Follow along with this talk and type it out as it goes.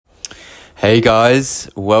Hey guys,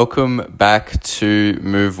 welcome back to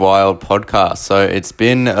Move Wild podcast. So it's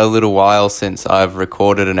been a little while since I've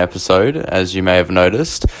recorded an episode, as you may have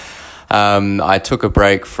noticed. I took a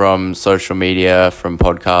break from social media, from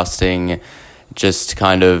podcasting, just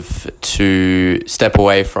kind of to step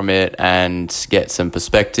away from it and get some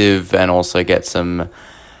perspective and also get some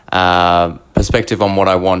perspective on what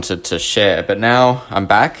I wanted to share. But now I'm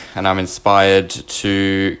back and I'm inspired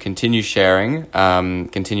to continue sharing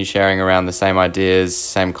around the same ideas,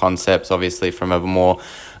 same concepts, obviously from a more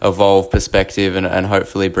evolved perspective, and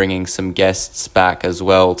hopefully bringing some guests back as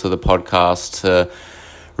well to the podcast to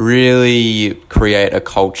really create a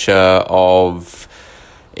culture of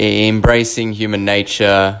embracing human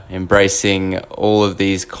nature, embracing all of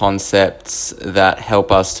these concepts that help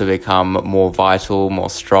us to become more vital, more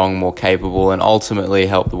strong, more capable, and ultimately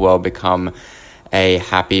help the world become a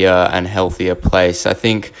happier and healthier place. I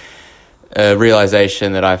think a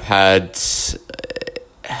realization that I've had,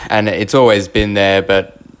 and it's always been there,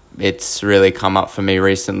 but it's really come up for me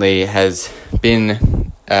recently, has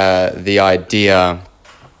been the idea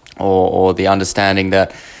or the understanding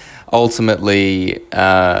that ultimately,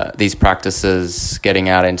 these practices, getting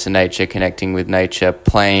out into nature, connecting with nature,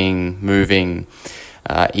 playing, moving,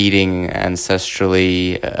 eating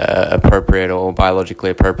ancestrally appropriate or biologically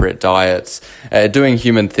appropriate diets, doing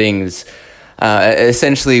human things,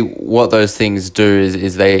 essentially what those things do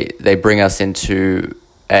is they bring us into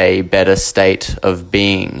a better state of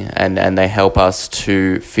being, and they help us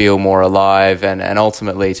to feel more alive and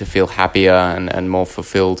ultimately to feel happier and more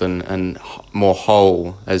fulfilled and more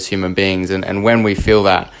whole as human beings. And when we feel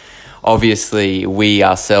that, obviously we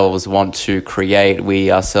ourselves want to create,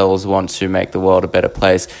 we ourselves want to make the world a better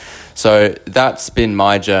place. So that's been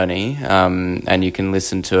my journey, and you can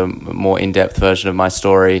listen to a more in-depth version of my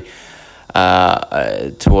story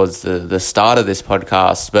towards the start of this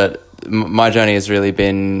podcast. But my journey has really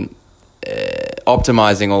been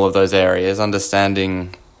optimizing all of those areas,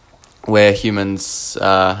 understanding where humans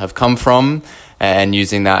have come from, and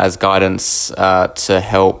using that as guidance to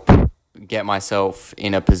help get myself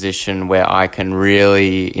in a position where I can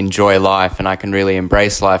really enjoy life and I can really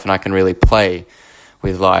embrace life and I can really play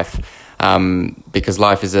with life, because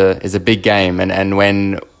life is a big game, and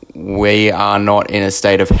when we are not in a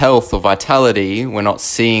state of health or vitality, we're not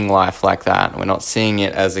seeing life like that. We're not seeing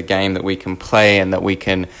it as a game that we can play and that we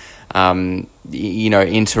can,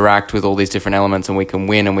 interact with all these different elements, and we can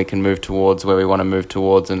win and we can move towards where we want to move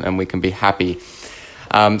towards, and we can be happy.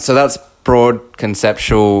 So that's broad,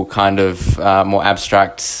 conceptual, kind of more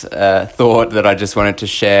abstract thought that I just wanted to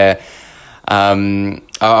share.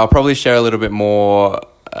 I'll probably share a little bit more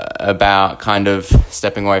about kind of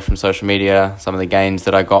stepping away from social media, some of the gains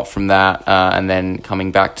that I got from that, and then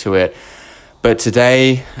coming back to it. But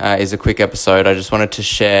today is a quick episode. I just wanted to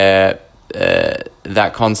share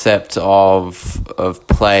that concept of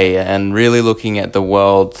play and really looking at the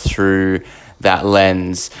world through that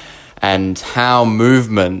lens, and how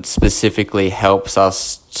movement specifically helps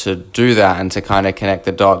us to do that and to kind of connect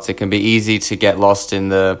the dots. It can be easy to get lost in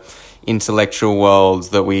the intellectual worlds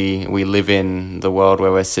that we live in, the world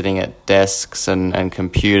where we're sitting at desks and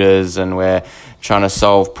computers and we're trying to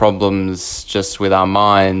solve problems just with our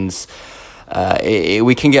minds.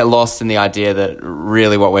 We can get lost in the idea that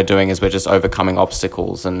really what we're doing is we're just overcoming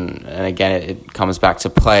obstacles, and again it comes back to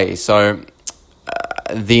play. So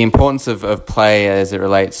the importance of play as it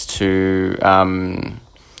relates to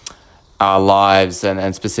our lives,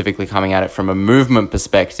 and specifically coming at it from a movement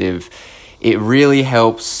perspective, it really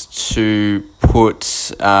helps to put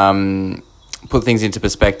things into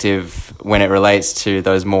perspective when it relates to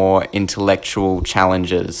those more intellectual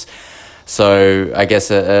challenges. So I guess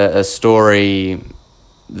a story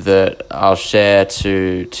that I'll share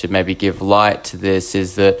to maybe give light to this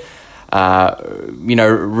is that,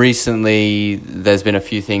 recently there's been a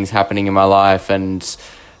few things happening in my life, and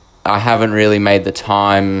I haven't really made the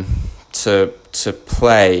time to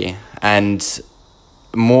play, and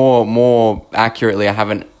more accurately, I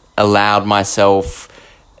haven't allowed myself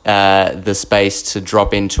the space to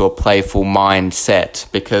drop into a playful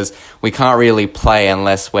mindset, because we can't really play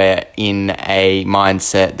unless we're in a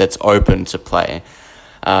mindset that's open to play.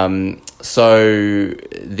 So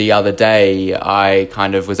the other day, I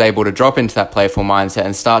kind of was able to drop into that playful mindset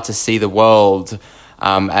and start to see the world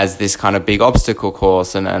as this kind of big obstacle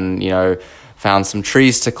course, and found some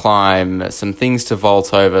trees to climb, some things to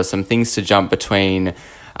vault over, some things to jump between,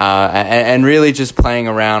 and really just playing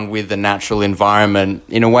around with the natural environment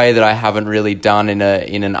in a way that I haven't really done in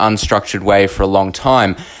an unstructured way for a long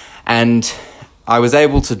time. And I was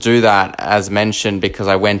able to do that, as mentioned, because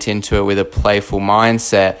I went into it with a playful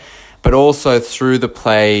mindset, but also through the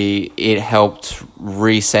play, it helped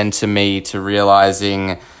recenter me to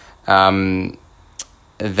realizing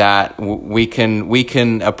that we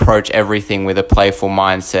can approach everything with a playful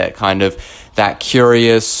mindset, kind of that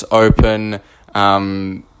curious, open,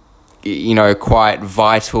 quite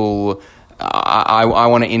vital. I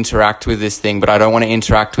want to interact with this thing, but I don't want to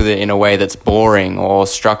interact with it in a way that's boring or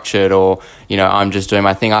structured or, I'm just doing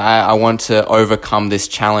my thing. I want to overcome this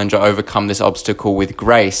challenge or overcome this obstacle with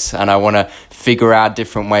grace, and I want to figure out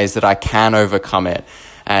different ways that I can overcome it.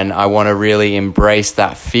 And I want to really embrace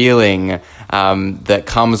that feeling that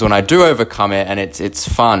comes when I do overcome it, and it's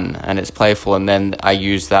fun and it's playful, and then I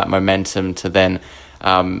use that momentum to then,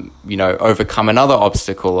 overcome another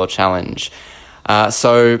obstacle or challenge.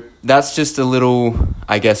 So that's just a little,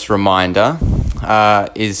 I guess, reminder,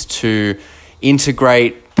 is to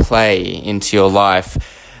integrate play into your life.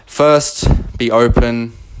 First, be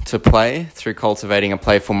open to play through cultivating a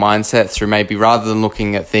playful mindset, through maybe rather than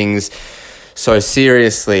looking at things so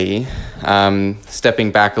seriously,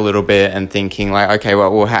 stepping back a little bit and thinking like, okay,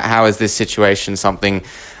 well, how is this situation something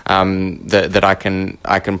that I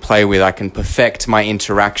can play with? I can perfect my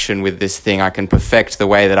interaction with this thing. I can perfect the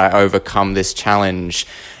way that I overcome this challenge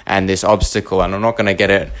and this obstacle. And I'm not going to get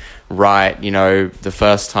it right, the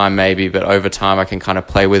first time maybe, but over time I can kind of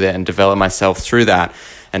play with it and develop myself through that,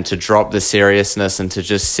 and to drop the seriousness and to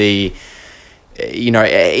just see,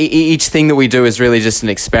 each thing that we do is really just an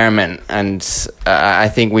experiment. And I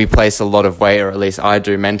think we place a lot of weight, or at least I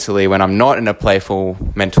do mentally, when I'm not in a playful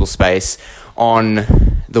mental space, on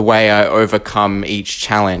the way I overcome each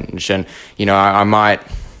challenge. And, I might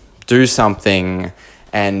do something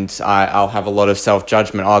and I'll have a lot of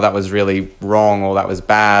self-judgment. Oh, that was really wrong, or that was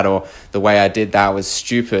bad, or the way I did that was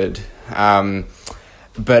stupid.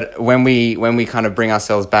 But when we kind of bring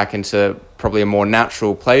ourselves back into probably a more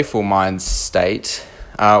natural, playful mind state,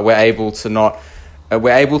 we're able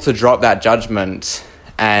to drop that judgment,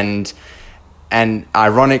 and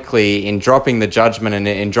ironically, in dropping the judgment and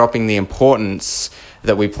in dropping the importance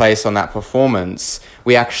that we place on that performance,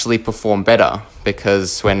 we actually perform better,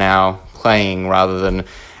 because we're now playing rather than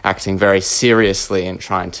acting very seriously and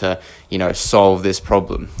trying to, solve this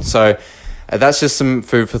problem. So that's just some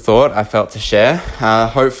food for thought I felt to share.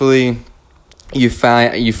 Hopefully you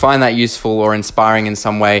find that useful or inspiring in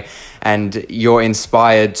some way, and you're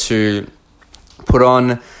inspired to put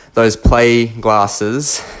on those play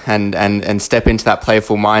glasses and step into that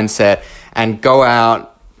playful mindset and go out,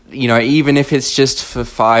 even if it's just for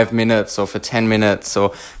 5 minutes or for 10 minutes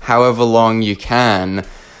or however long you can.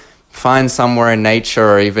 Find somewhere in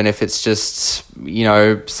nature, or even if it's just,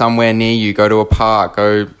 somewhere near you, go to a park,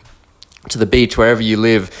 go to the beach, wherever you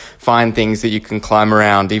live. Find things that you can climb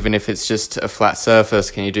around, even if it's just a flat surface.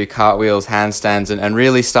 Can you do cartwheels, handstands, and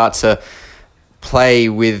really start to play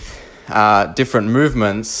with different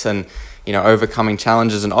movements and, overcoming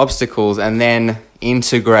challenges and obstacles, and then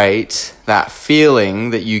integrate that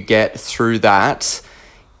feeling that you get through that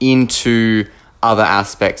into other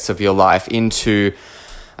aspects of your life, into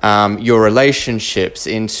your relationships,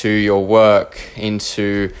 into your work,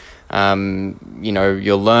 into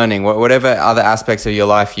your learning, whatever other aspects of your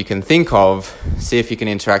life you can think of. See if you can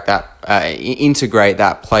integrate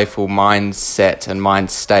that playful mindset and mind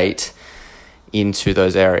state into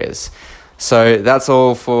those areas. So that's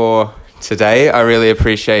all for today. I really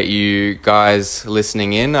appreciate you guys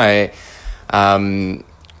listening in. I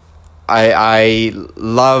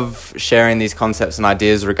love sharing these concepts and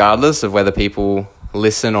ideas regardless of whether people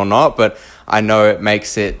listen or not, but I know it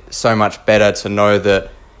makes it so much better to know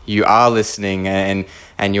that you are listening and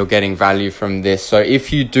you're getting value from this. So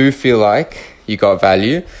if you do feel like you got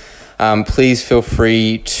value, please feel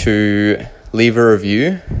free to leave a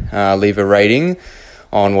review, leave a rating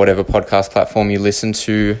on whatever podcast platform you listen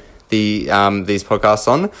to these podcasts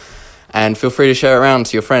on, and feel free to share it around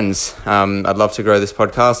to your friends. I'd love to grow this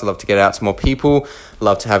podcast. I'd love to get it out to more people. I'd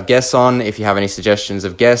love to have guests on. If you have any suggestions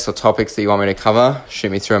of guests or topics that you want me to cover, shoot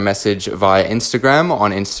me through a message via Instagram.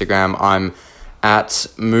 On Instagram, I'm at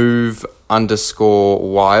move_wild.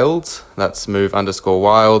 That's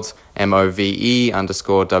move_wild, MOVE_WILD.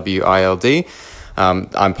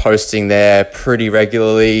 I'm posting there pretty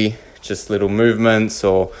regularly, just little movements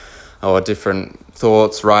or different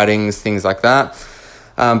thoughts, writings, things like that.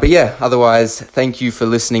 But yeah, otherwise, thank you for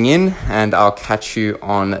listening in, and I'll catch you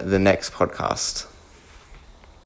on the next podcast.